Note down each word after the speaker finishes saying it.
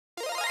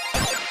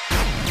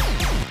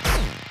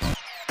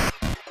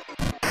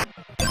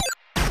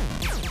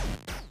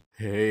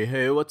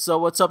Hey, what's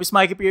up? It's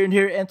mikeyperion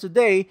here, and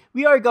today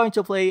we are going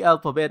to play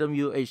Alphabetum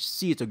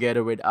UHC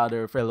together with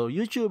other fellow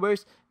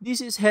YouTubers.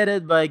 This is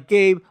headed by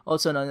Gabe,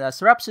 also known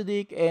as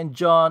Rhapsodic, and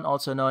John,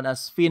 also known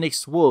as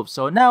Phoenix Wolf.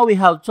 So now we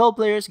have 12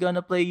 players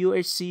gonna play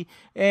UHC,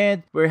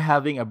 and we're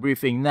having a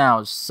briefing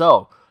now.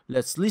 So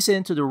let's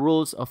listen to the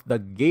rules of the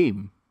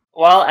game.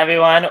 Well,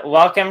 everyone,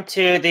 welcome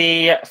to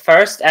the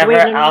first ever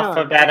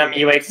Alphabetum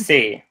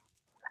UHC.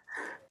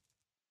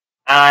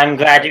 I'm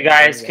glad you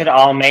guys could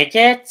all make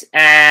it,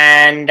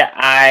 and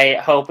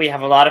I hope we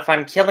have a lot of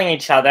fun killing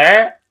each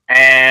other,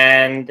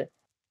 and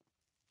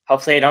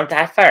hopefully I don't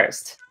die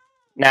first.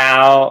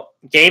 Now,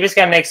 Gabe is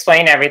going to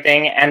explain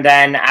everything, and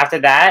then after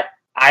that,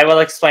 I will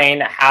explain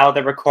how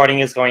the recording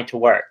is going to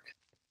work.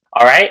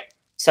 All right?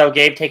 So,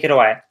 Gabe, take it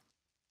away.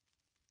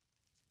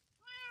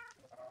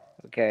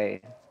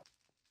 Okay.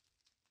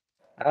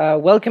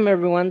 Welcome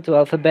everyone to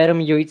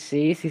Alphabetum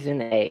UHC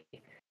Season A.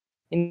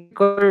 In the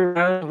quarter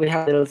round, we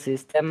have a little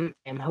system.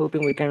 I'm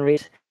hoping we can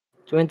reach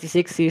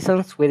 26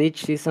 seasons, with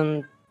each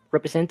season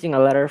representing a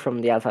letter from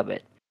the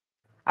alphabet.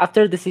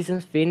 After the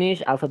seasons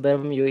finish,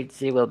 Alphabetum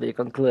UHC will be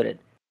concluded.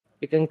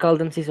 You can call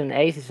them Season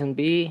A, Season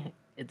B,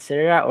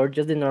 etc., or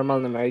just the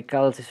normal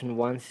numerical Season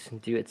 1, Season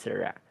 2,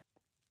 etc.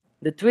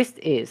 The twist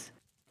is,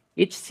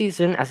 each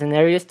season, a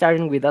scenario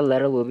starting with a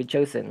letter will be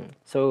chosen,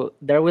 so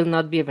there will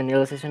not be a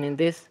vanilla season in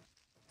this.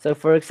 So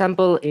for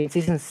example, in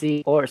Season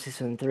C or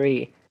Season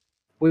 3,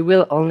 we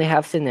will only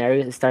have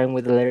scenarios starting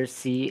with the letter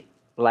C,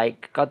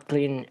 like cut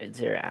clean,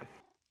 etc.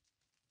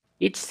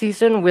 Each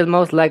season will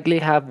most likely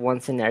have one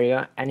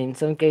scenario, and in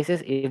some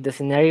cases, if the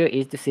scenario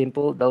is too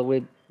simple,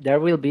 there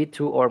will be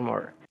two or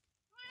more.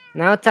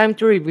 Now time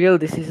to reveal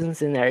the season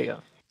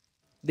scenario.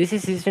 This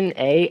is Season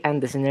A, and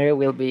the scenario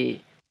will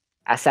be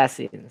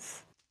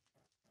Assassins.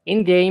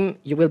 In-game,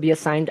 you will be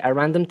assigned a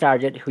random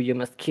target who you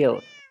must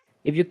kill.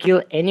 If you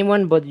kill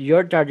anyone but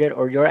your target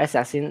or your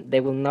assassin,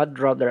 they will not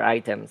drop their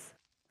items.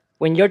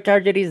 When your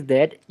target is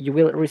dead, you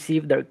will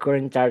receive their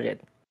current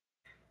target.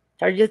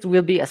 Targets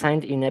will be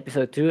assigned in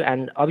episode 2,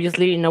 and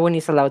obviously no one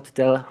is allowed to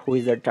tell who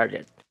is their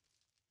target.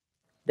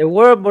 The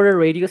world border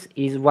radius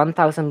is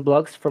 1000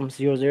 blocks from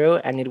 00,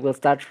 and it will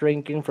start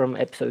shrinking from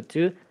episode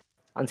 2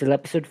 until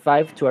episode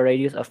 5 to a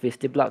radius of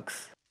 50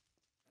 blocks.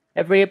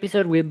 Every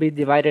episode will be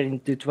divided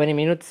into 20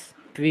 minutes.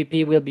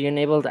 PvP will be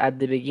enabled at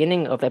the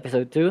beginning of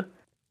episode 2.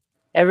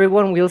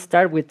 Everyone will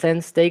start with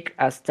 10 steak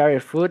as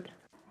starter food.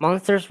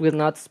 Monsters will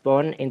not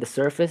spawn in the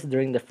surface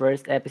during the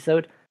first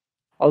episode,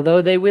 although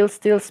they will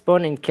still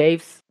spawn in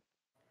caves,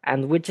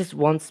 and witches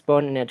won't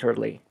spawn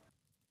naturally.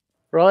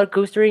 Roller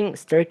coastering,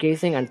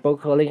 staircasing, and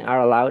poke holing are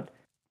allowed.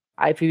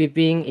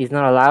 IPVPing is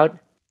not allowed.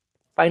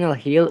 Final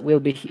heal will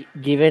be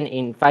given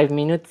in 5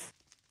 minutes.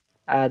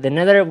 The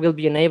nether will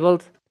be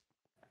enabled.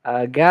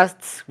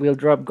 Ghasts will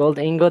drop gold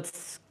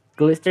ingots.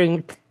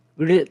 Glistering...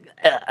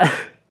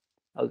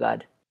 oh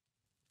god.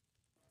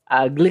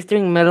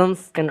 Glistering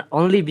melons can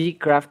only be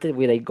crafted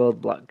with a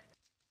gold block.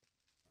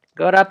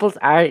 God apples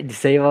are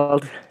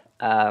disabled.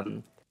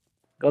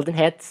 Golden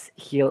heads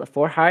heal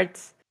 4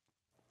 hearts.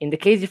 In the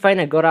case you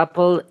find a god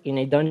apple in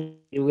a dungeon,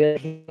 it will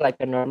heal like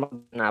a normal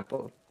golden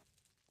apple.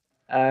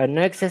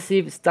 No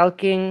excessive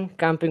stalking,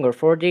 camping, or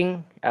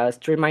forging.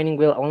 Stream mining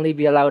will only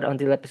be allowed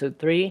until episode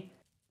 3.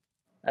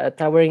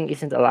 Towering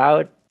isn't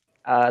allowed.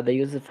 The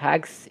use of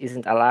hacks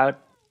isn't allowed.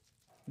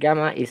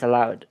 Gamma is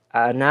allowed.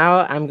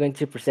 Now I'm going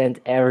to present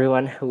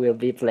everyone who will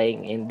be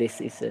playing in this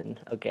season.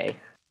 Okay.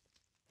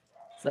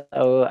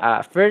 So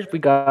first we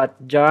got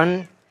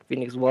John,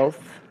 Phoenix Wolf.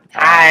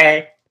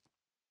 Hi!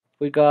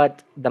 We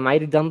got the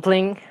Mighty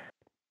Dumpling.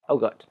 Oh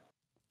god.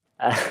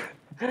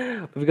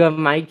 We got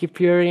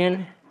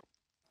mikeyperion.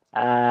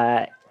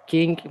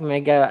 King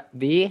Mega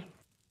B.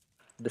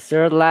 The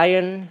Third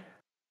Lion.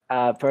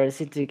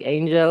 Parasitic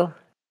Angel.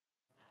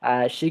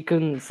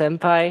 Shikun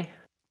Senpai.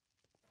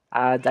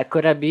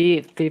 Dakota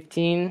B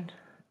 15,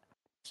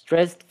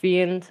 Stressed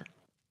Fiend,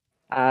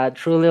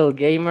 True Little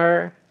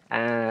Gamer,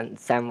 and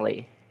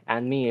Samly,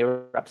 and me,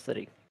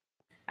 Rhapsody.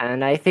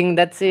 And I think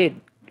that's it.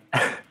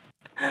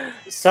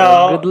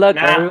 So good luck,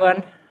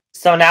 everyone.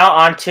 So now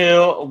on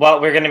to what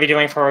we're going to be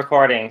doing for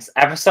recordings.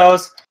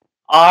 Episodes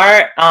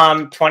are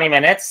 20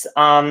 minutes.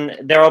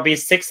 There will be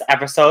 6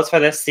 episodes for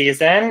this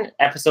season.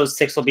 Episode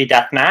 6 will be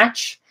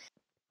Deathmatch.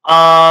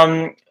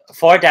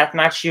 For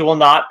deathmatch, you will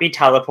not be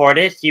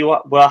teleported. You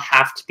will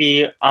have to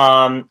be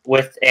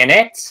within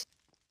it,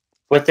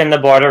 within the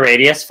border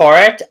radius for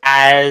it,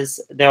 as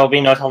there will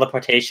be no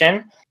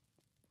teleportation.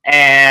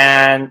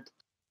 And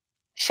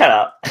shut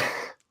up.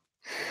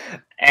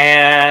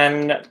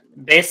 And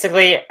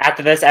basically,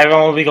 after this,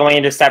 everyone will be going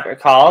into separate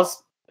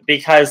calls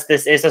because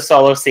this is a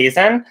solo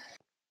season.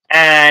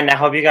 And I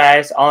hope you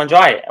guys all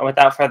enjoy it. And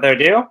without further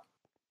ado,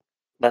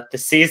 let the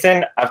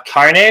season of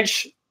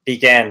carnage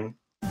begin.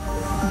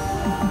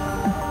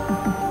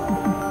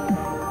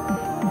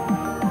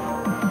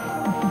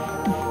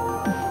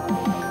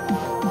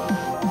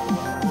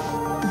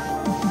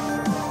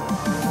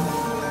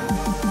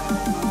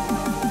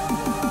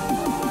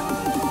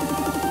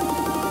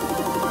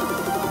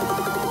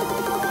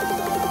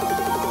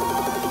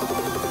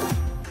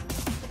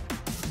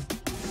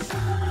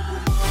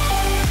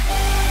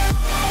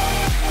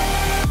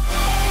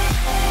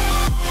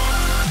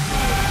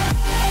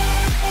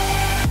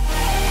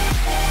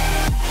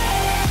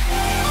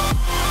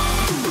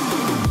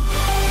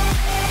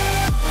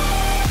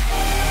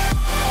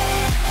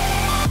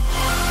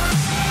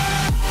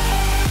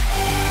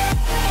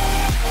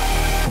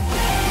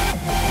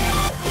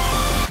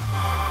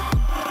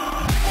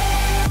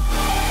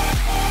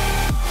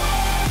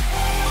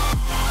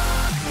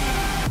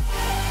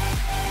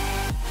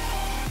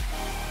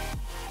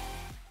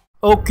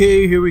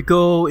 Okay, here we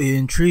go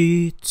in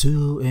 3,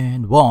 2,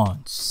 and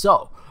 1.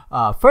 So,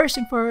 first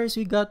thing first,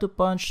 we got to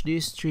punch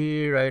this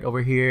tree right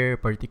over here,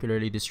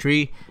 particularly this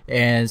tree.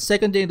 And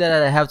second thing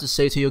that I have to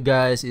say to you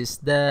guys is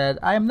that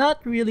I'm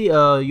not really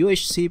a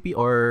UHCP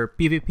or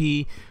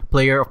PvP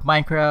player of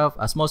Minecraft.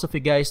 As most of you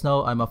guys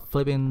know, I'm a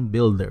flipping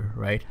builder,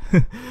 right?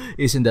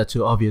 Isn't that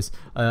too obvious?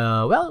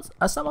 Well,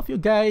 as some of you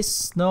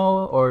guys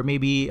know, or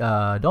maybe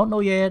don't know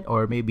yet,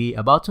 or maybe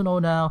about to know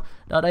now,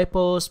 that I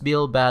post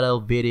build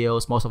battle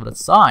videos most of the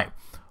time.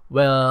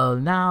 Well,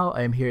 now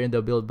I'm here in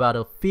the build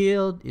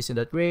battlefield. Isn't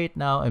that great?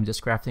 Now I'm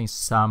just crafting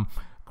some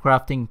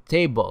crafting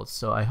tables.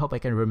 So I hope I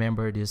can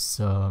remember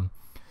these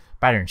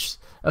patterns.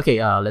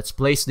 Okay, let's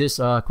place this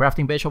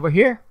crafting bench over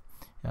here.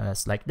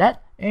 Just like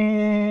that.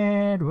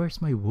 And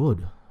where's my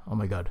wood? Oh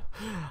my god.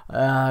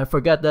 I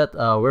forgot that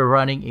we're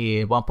running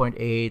in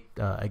 1.8.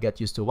 I got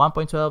used to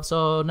 1.12.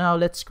 So now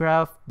let's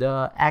craft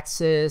the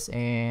axes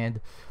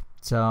and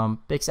some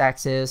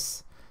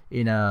pickaxes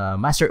in a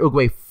Master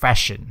Uguay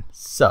fashion.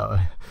 So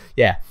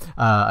yeah,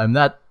 I'm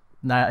not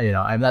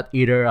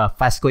either a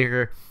fast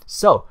clicker.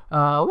 So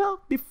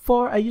well,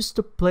 before I used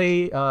to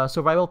play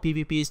survival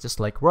PvPs just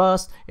like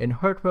Rust and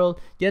Hurtworld,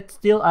 yet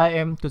still I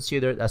am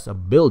considered as a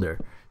builder.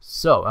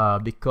 So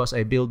because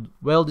I build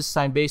well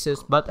designed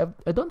bases, but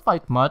I don't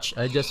fight much.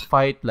 I just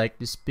fight like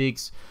these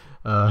pigs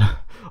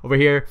over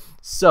here.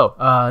 So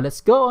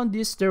let's go on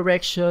this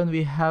direction.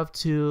 We have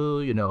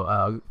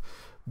to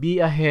be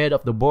ahead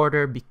of the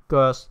border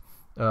because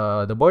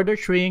the border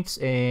shrinks,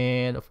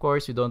 and of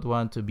course you don't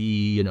want to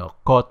be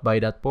caught by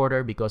that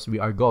border because we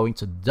are going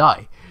to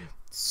die.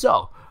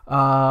 So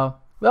well,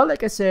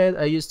 like I said,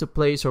 I used to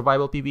play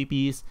survival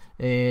PvPs,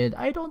 and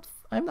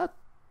I'm not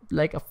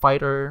like a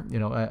fighter.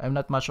 I'm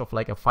not much of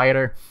like a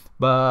fighter,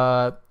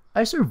 but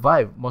I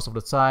survive most of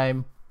the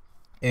time.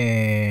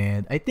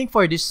 And I think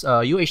for this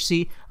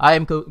UHC, I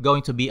am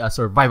going to be a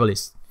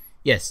survivalist.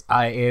 Yes,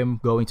 I am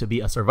going to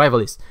be a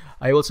survivalist.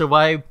 I will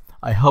survive.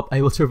 I hope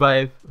I will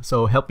survive.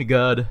 So help me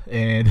God.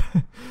 And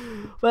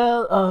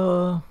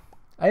well,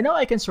 I know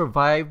I can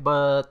survive,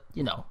 but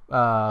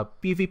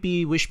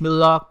PvP, wish me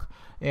luck.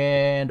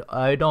 And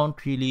I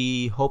don't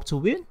really hope to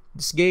win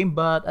this game,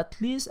 but at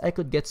least I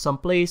could get some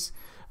place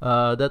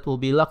that will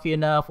be lucky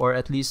enough, or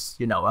at least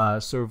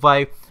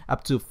survive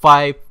up to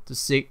 5 to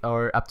 6,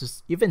 or up to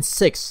even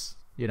 6.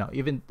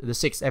 Even the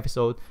 6th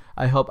episode.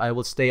 I hope I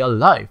will stay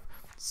alive.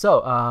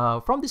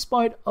 So from this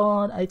point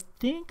on, I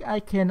think I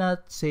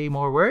cannot say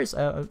more words.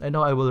 I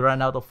know I will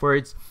run out of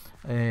words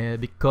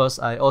because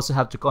I also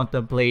have to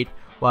contemplate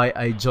why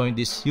I joined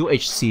this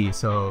UHC.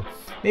 So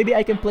maybe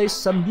I can play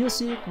some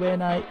music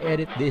when I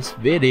edit this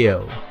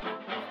video.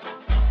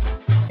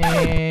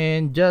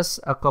 And just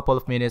a couple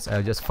of minutes,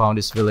 I just found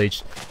this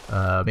village.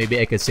 Maybe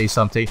I could say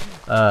something.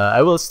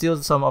 I will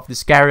steal some of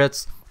these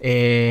carrots,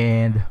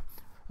 and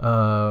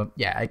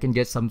yeah, I can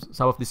get some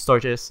of these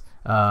torches.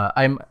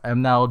 I'm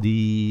now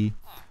the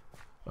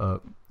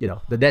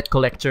the debt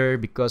collector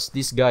because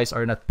these guys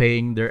are not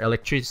paying their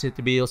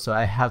electricity bill, so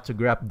I have to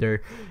grab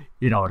their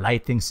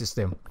lighting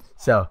system.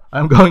 So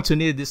I'm going to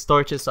need these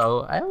torches.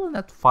 So I will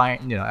not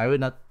find I will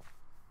not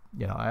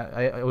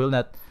I will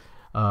not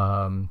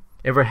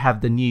ever have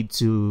the need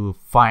to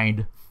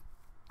find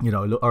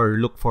or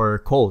look for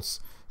coals.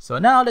 So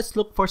now let's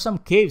look for some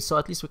caves, so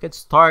at least we can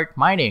start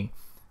mining.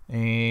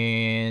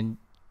 And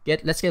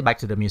let's get back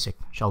to the music,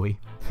 shall we?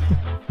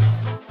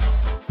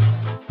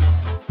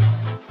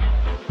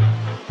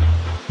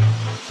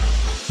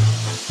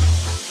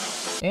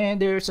 And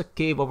there's a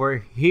cave over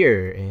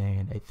here,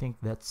 and I think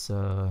that's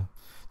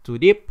too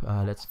deep.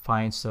 Let's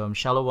find some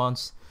shallow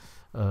ones.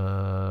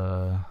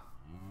 Yeah,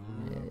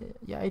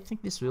 I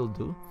think this will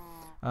do.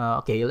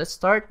 Okay, let's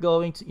start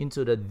going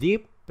into the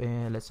deep,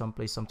 and let's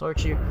place some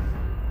torch here.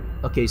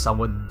 Okay,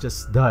 someone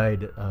just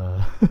died.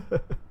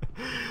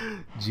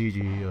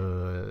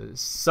 GG.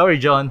 Sorry,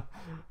 John.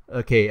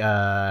 Okay,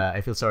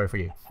 I feel sorry for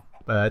you,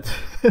 but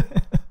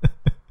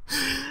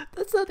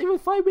that's not even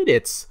 5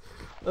 minutes.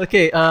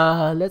 Okay,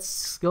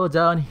 let's go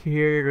down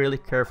here really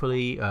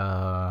carefully.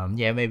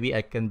 Yeah, maybe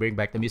I can bring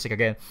back the music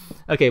again.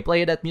 Okay,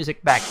 play that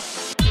music back.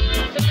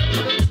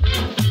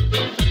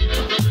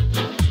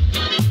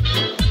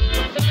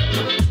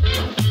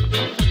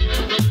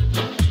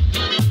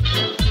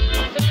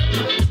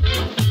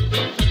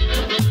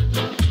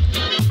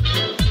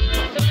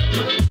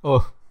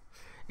 Oh,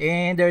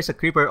 and there's a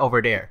creeper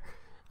over there.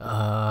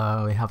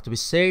 We have to be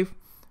safe.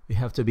 We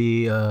have to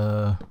be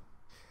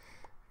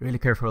really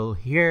careful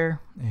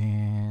here.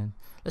 And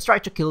let's try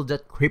to kill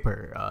that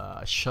creeper.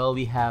 Shall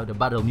we have the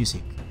battle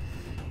music?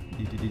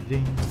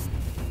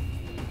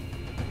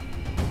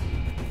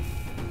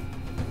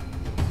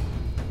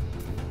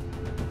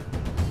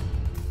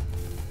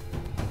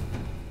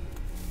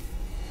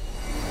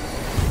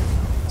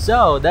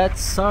 So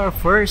that's our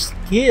first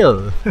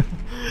kill.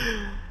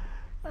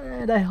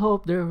 And I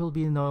hope there will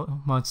be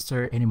no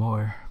monster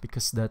anymore,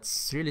 because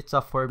that's really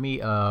tough for me.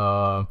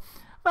 Well,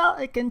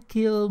 I can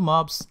kill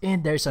mobs,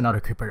 and there's another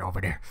creeper over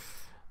there.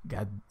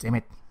 God damn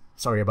it.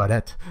 Sorry about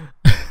that.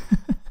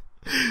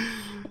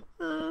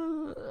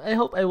 I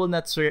hope I will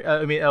not swear.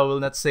 I mean, I will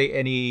not say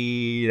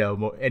any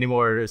any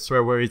more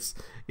swear words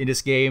in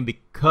this game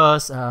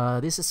because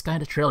this is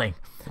kind of thrilling.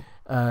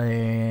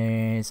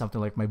 And something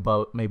like my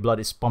blood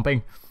is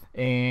pumping,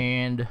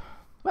 and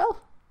well,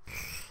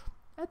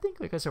 I think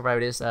we can survive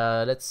this.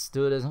 Let's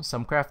do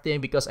some crafting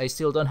because I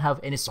still don't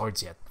have any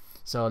swords yet.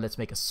 So let's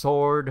make a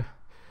sword,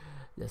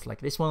 just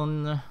like this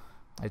one.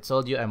 I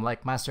told you I'm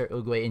like Master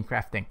Guude in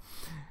crafting.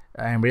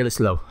 I'm really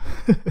slow.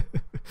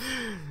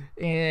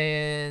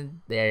 And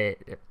there,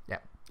 yeah,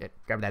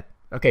 grab that.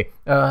 Okay,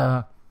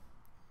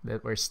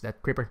 where's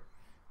that creeper?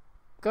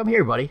 Come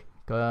here, buddy.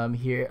 Come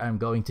here. I'm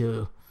going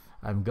to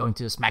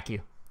smack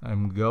you.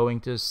 I'm going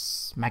to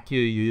smack you,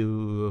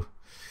 you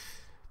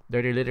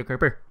dirty little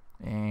creeper.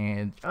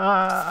 And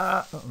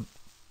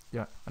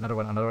yeah, another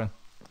one.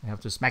 I have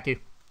to smack you.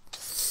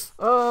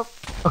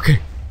 Okay.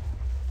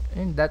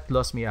 And that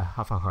lost me a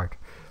half a heart.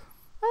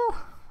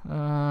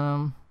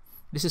 Well,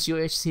 this is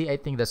UHC. I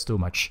think that's too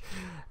much.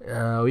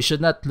 We should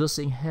not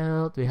losing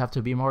health. We have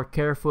to be more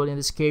careful in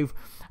this cave.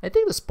 I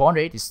think the spawn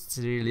rate is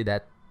really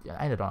that.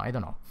 I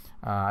don't know.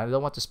 I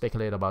don't want to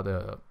speculate about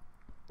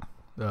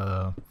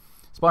the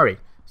spawn rate.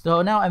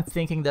 So now I'm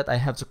thinking that I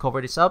have to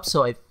cover this up.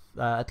 So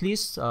at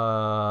least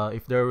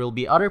if there will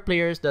be other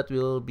players that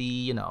will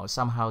be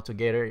somehow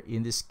together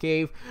in this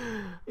cave,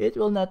 it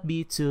will not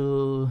be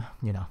too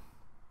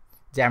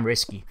damn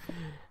risky.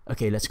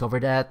 Okay, let's cover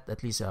that.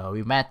 At least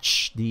we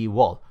match the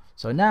wall.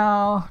 So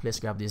now let's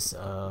grab this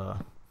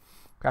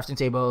crafting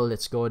table.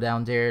 Let's go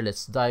down there.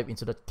 Let's dive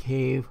into that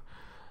cave.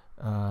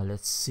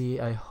 Let's see.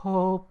 I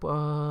hope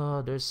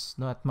there's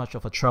not much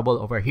of a trouble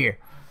over here.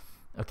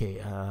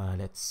 Okay,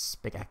 let's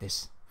pickaxe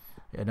this.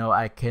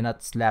 I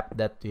cannot slap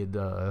that with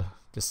the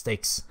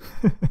stakes.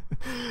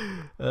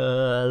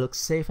 Looks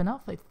safe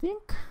enough, I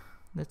think.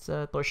 Let's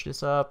torch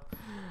this up.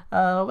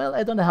 Well,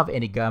 I don't have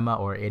any gamma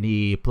or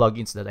any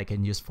plugins that I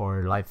can use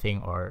for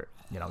lighting or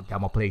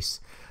gamma plays,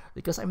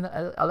 because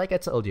like I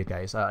told you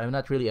guys, I'm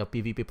not really a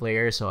PvP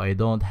player, so I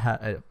don't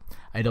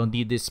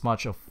need this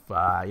much of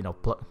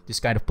this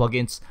kind of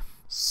plugins.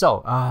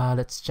 So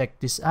let's check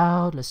this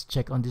out. Let's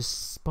check on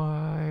this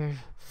part.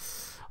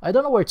 I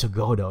don't know where to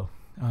go though.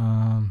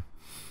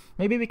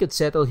 Maybe we could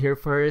settle here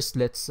first.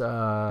 Let's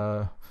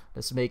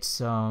make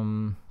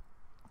some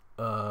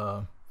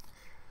some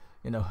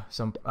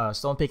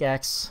stone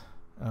pickaxe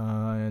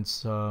and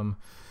some.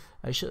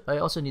 I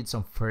also need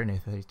some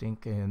furnace, I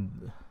think,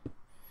 and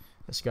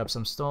let's grab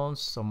some stones,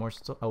 some more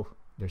stone. Oh,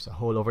 there's a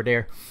hole over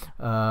there.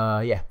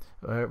 Yeah,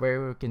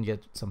 where we can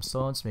get some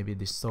stones. Maybe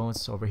these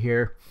stones over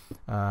here.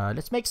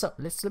 Let's make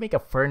a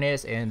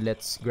furnace, and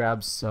let's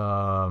grab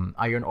some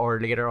iron ore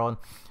later on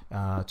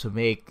to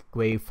make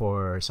way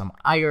for some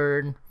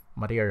iron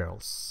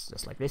materials,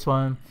 just like this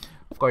one.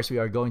 Of course, we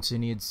are going to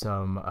need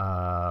some.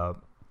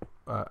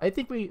 I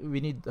think we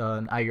need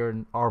an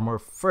iron armor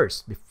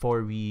first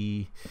before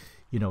we,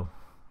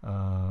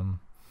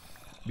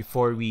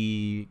 before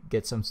we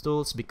get some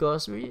tools,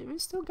 because we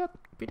still got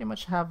pretty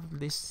much have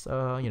this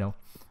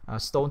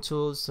stone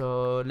tools.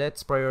 So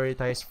let's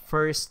prioritize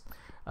first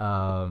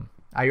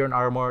iron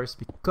armors,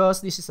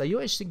 because this is a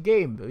UHC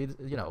game with,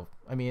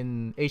 I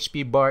mean,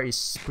 HP bar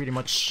is pretty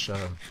much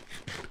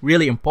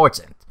really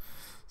important.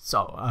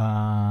 So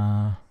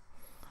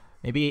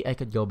maybe I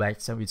could go back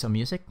with some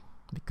music,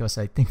 because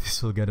I think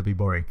this will gonna be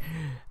boring.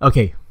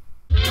 Okay,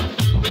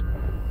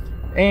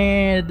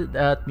 and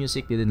that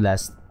music didn't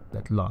last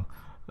that long.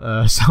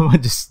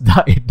 Someone just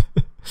died.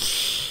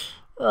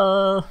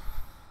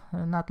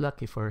 Not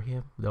lucky for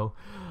him though.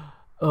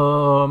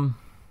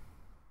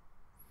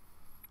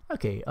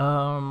 Okay.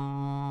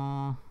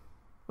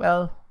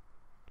 Well,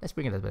 let's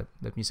bring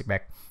that music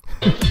back.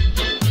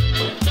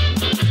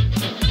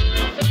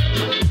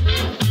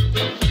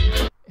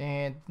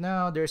 And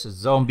now there's a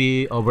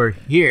zombie over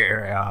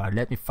here.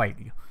 Let me fight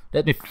you.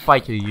 Let me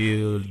fight you,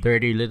 you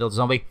dirty little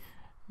zombie.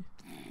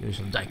 You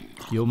shall die.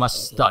 You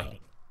must die.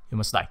 You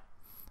must die.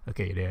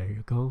 Okay, there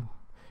you go.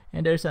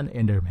 And there's an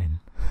Enderman.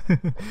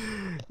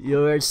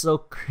 You are so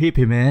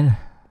creepy, man.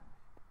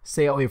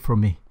 Stay away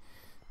from me.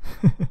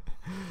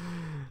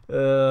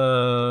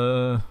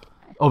 Oh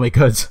my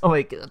god. Oh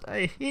my god.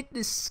 I hate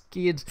this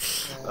kid.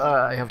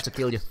 I have to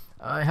kill you.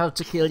 I have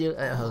to kill you.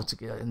 I have to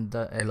kill you. And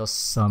I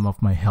lost some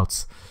of my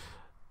health.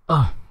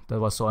 Oh, that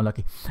was so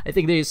unlucky. I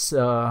think this,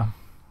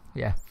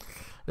 yeah.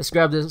 Let's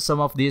grab some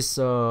of these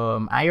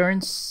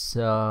irons.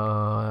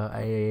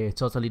 I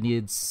totally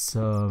need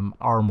some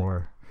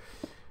armor.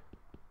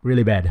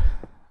 Really bad.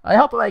 I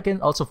hope I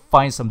can also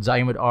find some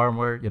diamond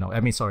armor.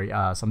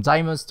 Some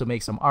diamonds to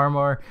make some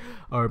armor.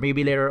 Or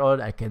maybe later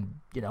on I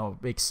can,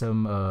 make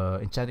some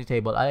enchanting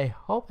table. I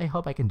hope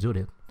I can do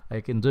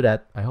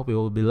that. I hope we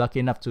will be lucky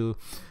enough to,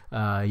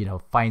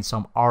 find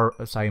some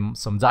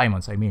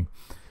diamonds. I mean,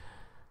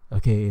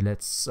 okay,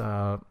 let's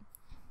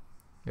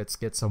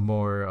get some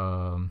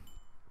more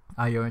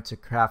iron to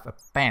craft a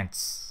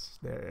pants.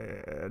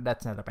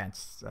 That's not a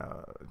pants.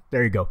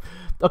 There you go.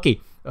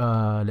 Okay,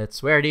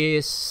 let's wear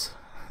this.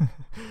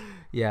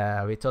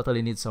 Yeah, we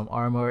totally need some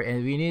armor,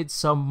 and we need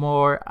some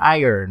more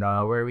iron.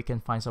 Where we can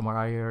find some more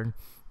iron?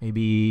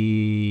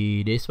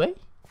 Maybe this way?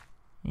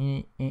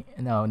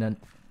 No.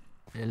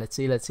 Let's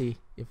see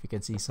if we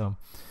can see some.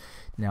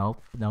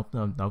 Nope.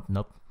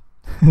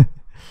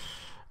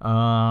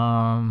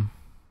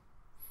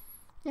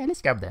 Yeah,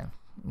 let's grab them.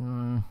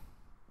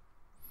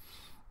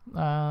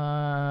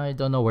 I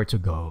don't know where to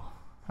go.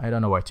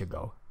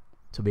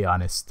 To be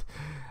honest,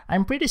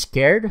 I'm pretty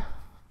scared.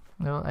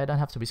 Well, I don't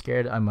have to be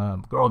scared. I'm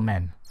a grown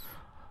man.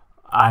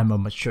 I'm a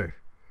mature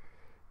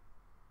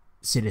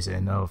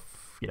citizen of,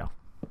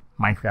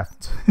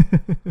 Minecraft.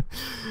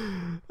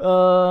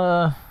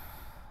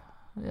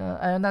 Yeah,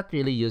 I'm not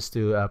really used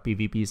to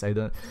PvPs.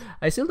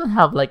 I still don't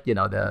have like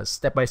the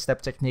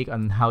step-by-step technique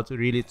on how to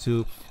really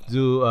do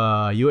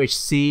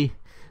UHC,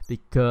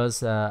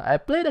 because I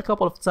played a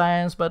couple of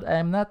times, but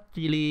I'm not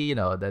really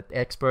that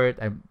expert.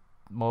 I'm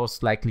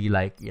most likely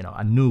like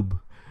a noob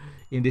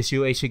in this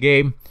UHC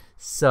game.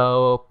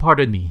 So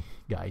pardon me,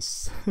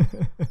 guys.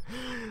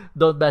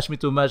 Don't bash me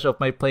too much of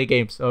my play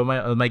games or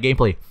my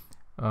gameplay.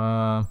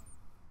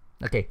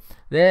 Okay,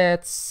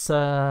 let's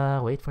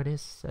wait for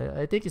this.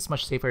 I think it's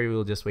much safer.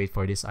 We'll just wait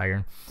for this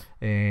iron,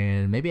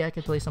 and maybe I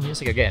can play some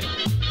music again.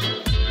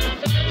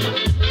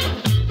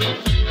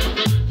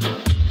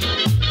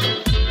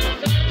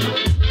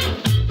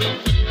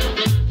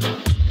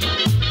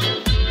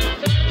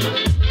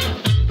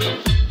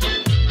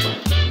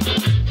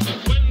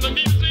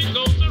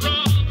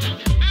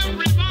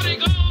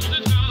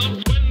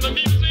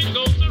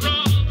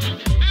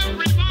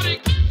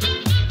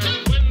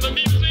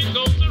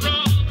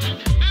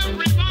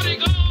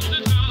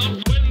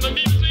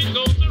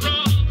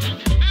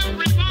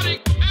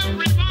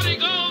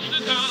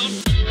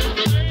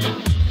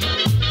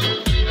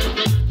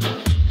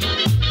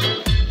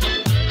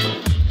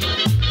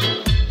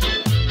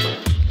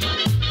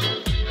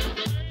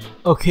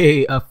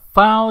 Okay, I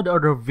found a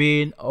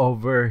ravine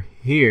over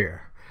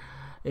here,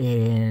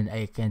 and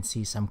I can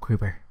see some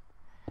creeper.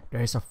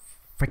 There's a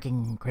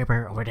freaking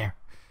creeper over there.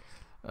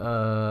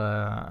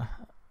 I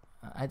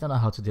don't know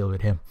how to deal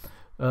with him.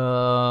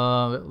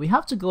 We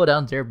have to go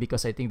down there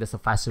because I think that's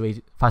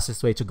the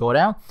fastest way to go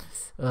down.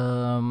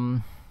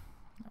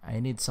 I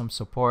need some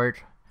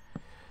support.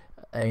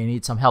 I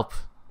need some help.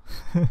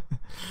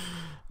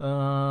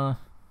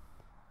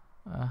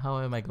 How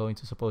am I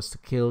supposed to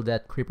kill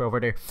that creeper over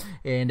there?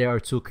 And there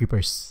are two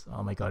creepers.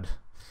 Oh my god.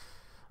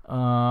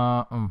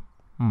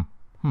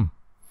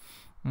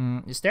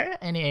 Is there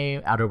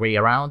any other way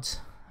around?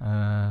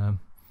 Well,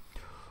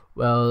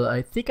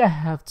 I think I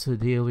have to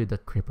deal with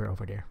that creeper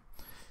over there.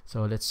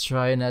 So let's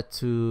try not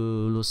to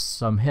lose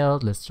some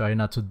health. Let's try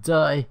not to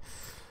die.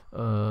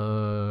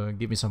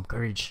 Give me some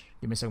courage.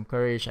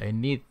 I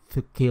need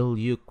to kill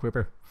you,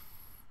 creeper.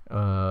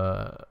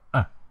 I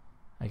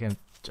can.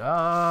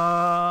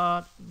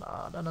 No.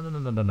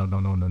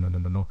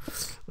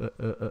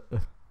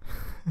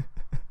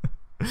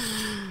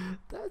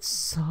 That's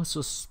so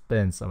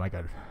suspense. Oh my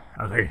god.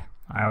 Okay,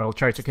 I will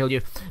try to kill you.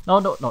 No.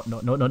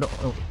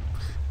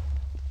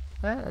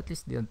 At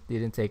least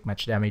didn't take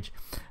much damage.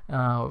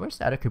 Where's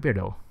the other creeper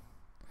though?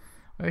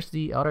 Where's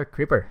the other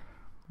creeper?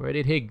 Where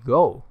did he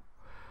go?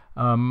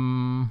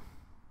 Yeah,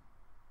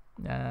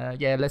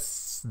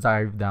 let's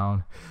dive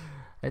down.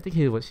 I think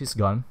he's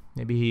gone.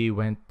 Maybe he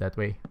went that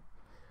way.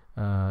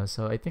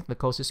 So I think the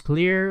coast is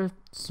clear.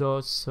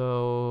 So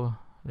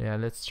yeah,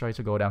 let's try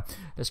to go down.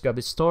 Let's grab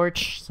this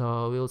torch.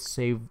 So we'll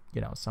save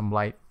some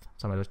light,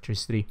 some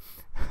electricity.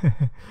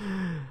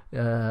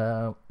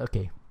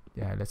 Okay,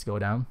 yeah, let's go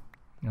down.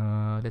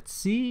 Let's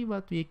see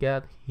what we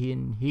got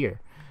in here.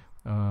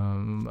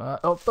 Oh no.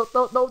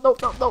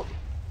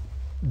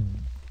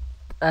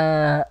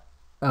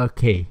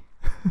 Okay.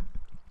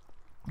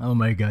 Oh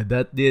my god,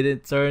 that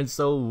didn't turn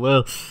so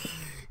well.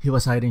 He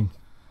was hiding.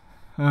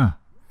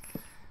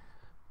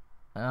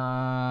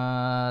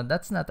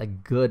 That's not a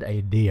good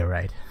idea,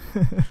 right?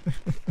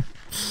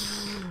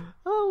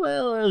 Oh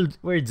well,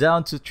 we're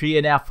down to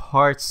 3.5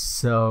 hearts,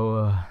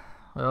 so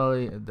well,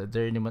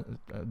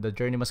 the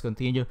journey must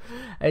continue.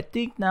 I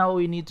think now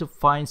we need to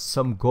find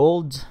some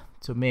gold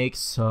to make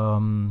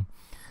some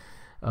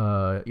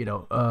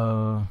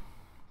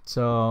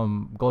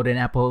some golden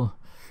apple,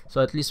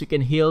 so at least we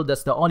can heal.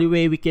 That's the only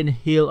way we can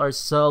heal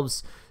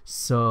ourselves.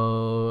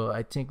 So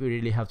I think we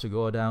really have to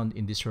go down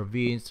in this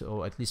ravine,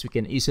 so at least we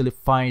can easily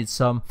find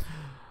some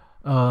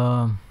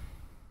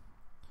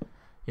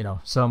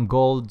some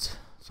gold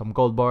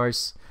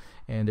bars.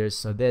 And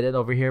there's a dead end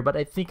over here, but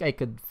I think I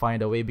could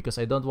find a way, because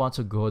I don't want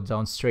to go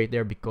down straight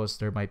there, because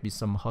there might be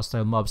some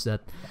hostile mobs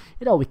that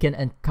we can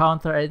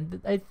encounter.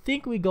 And I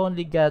think we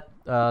only got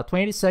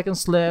 20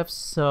 seconds left,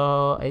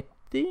 so I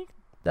think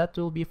that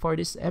will be for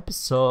this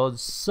episode.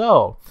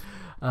 So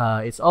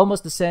it's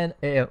almost the end.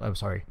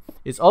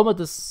 It's almost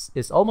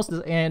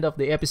the end of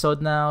the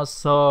episode now.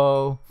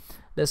 So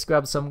let's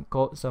grab some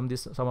of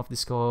this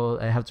coal.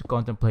 I have to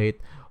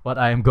contemplate what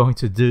I am going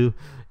to do.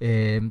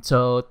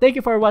 So thank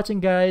you for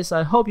watching, guys.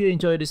 I hope you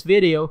enjoyed this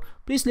video.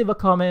 Please leave a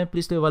comment,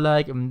 please leave a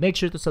like, and make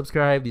sure to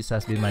subscribe. This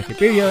has been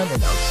mikeyperion,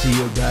 and I'll see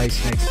you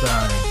guys next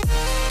time.